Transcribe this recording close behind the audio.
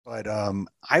But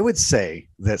I would say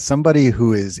that somebody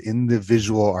who is in the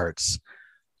visual arts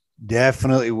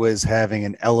definitely was having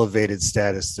an elevated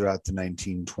status throughout the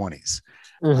 1920s.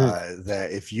 Mhm.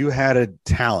 That if you had a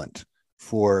talent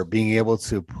for being able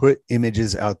to put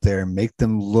images out there, make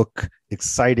them look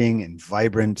exciting and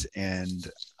vibrant and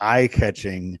eye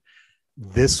catching,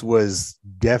 this was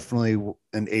definitely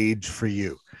an age for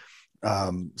you.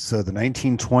 So the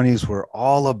 1920s were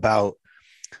all about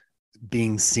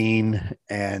being seen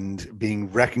and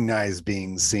being recognized,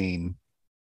 being seen.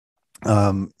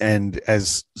 And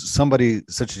as somebody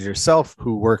such as yourself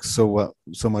who works so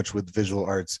much with visual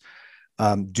arts,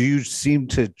 do you seem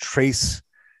to trace?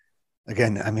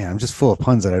 Again, I mean, I'm just full of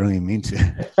puns that I don't even mean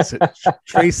to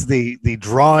trace the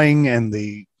drawing and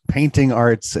the painting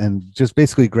arts and just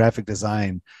basically graphic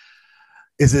design.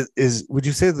 Would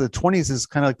you say that the 20s is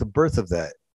kind of like the birth of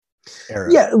that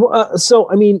era? Yeah.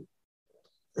 So, I mean,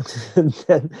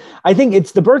 I think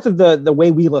it's the birth of the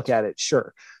way we look at it.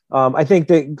 Sure. I think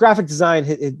the graphic design,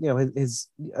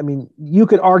 I mean, you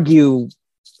could argue,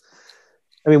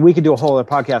 I mean, we could do a whole other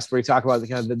podcast where we talk about the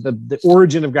kind of the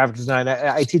origin of graphic design.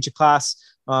 I teach a class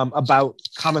about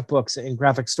comic books and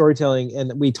graphic storytelling,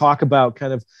 and we talk about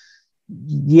kind of,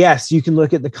 yes, you can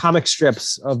look at the comic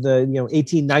strips of the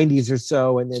 1890s or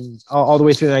so, and then all the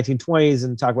way through the 1920s,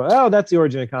 and talk about, oh, that's the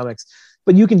origin of comics.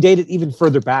 But you can date it even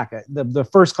further back. The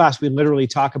first class, we literally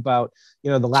talk about the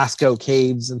Lascaux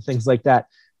caves and things like that.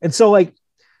 And so, like,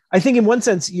 I think in one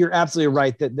sense, you're absolutely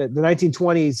right that the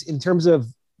 1920s, in terms of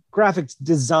graphics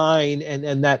design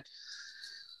and that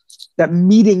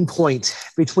meeting point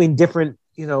between different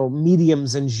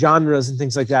mediums and genres and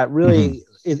things like that, really,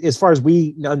 as far as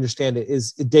we understand it,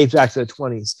 it dates back to the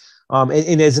 20s.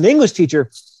 And as an English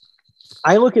teacher,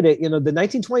 I look at it, the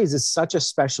 1920s is such a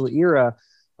special era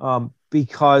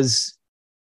because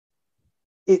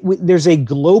there's a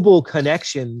global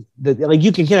connection that, like,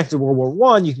 you can connect to World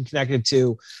War I, you can connect it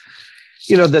to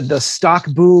the stock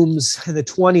booms in the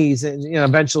 20s, and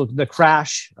eventually the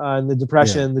crash and the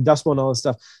depression, the Dust Bowl, and all this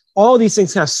stuff. All of these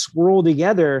things kind of swirl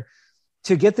together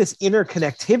to get this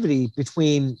interconnectivity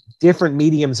between different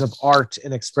mediums of art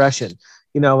and expression.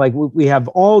 Like we have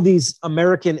all these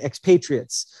American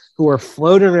expatriates who are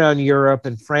floating around Europe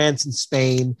and France and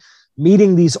Spain,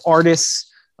 meeting these artists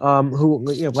who,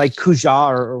 like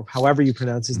Cugat, or however you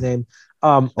pronounce his name.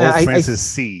 Francis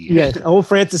C. Yeah, old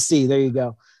Francis C. There you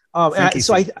go.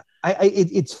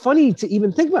 It's funny to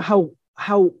even think about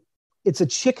how it's a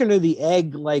chicken or the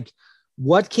egg, like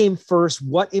what came first,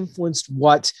 what influenced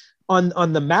what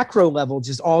on the macro level,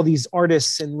 just all these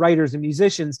artists and writers and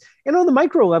musicians, and on the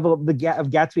micro level of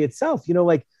Gatsby itself.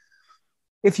 Like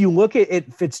if you look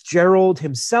at Fitzgerald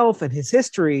himself and his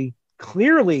history,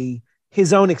 clearly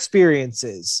his own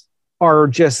experiences are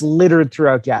just littered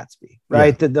throughout Gatsby,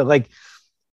 right? Yeah. Like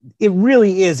it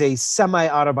really is a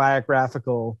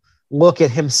semi-autobiographical look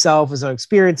at himself, his own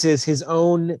experiences, his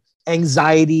own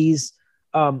anxieties.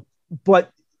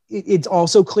 But it's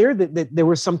also clear that there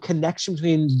was some connection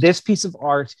between this piece of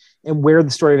art and where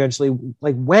the story eventually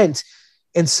went.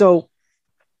 And so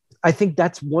I think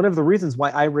that's one of the reasons why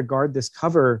I regard this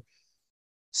cover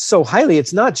so highly.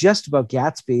 It's not just about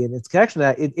Gatsby and its connection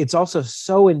to that. It's also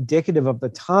so indicative of the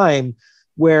time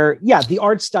where, the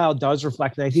art style does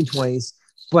reflect the 1920s,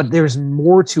 but there's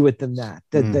more to it than that.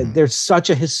 That there's such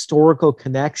a historical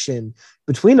connection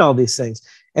between all these things.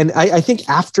 And I think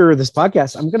after this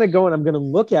podcast, I'm going to go and I'm going to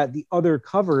look at the other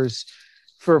covers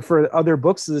for other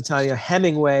books of the time,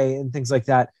 Hemingway and things like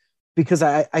that, because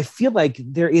I feel like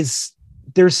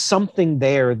there's something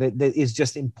there that is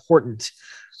just important.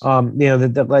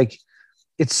 That like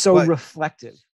it's so reflective.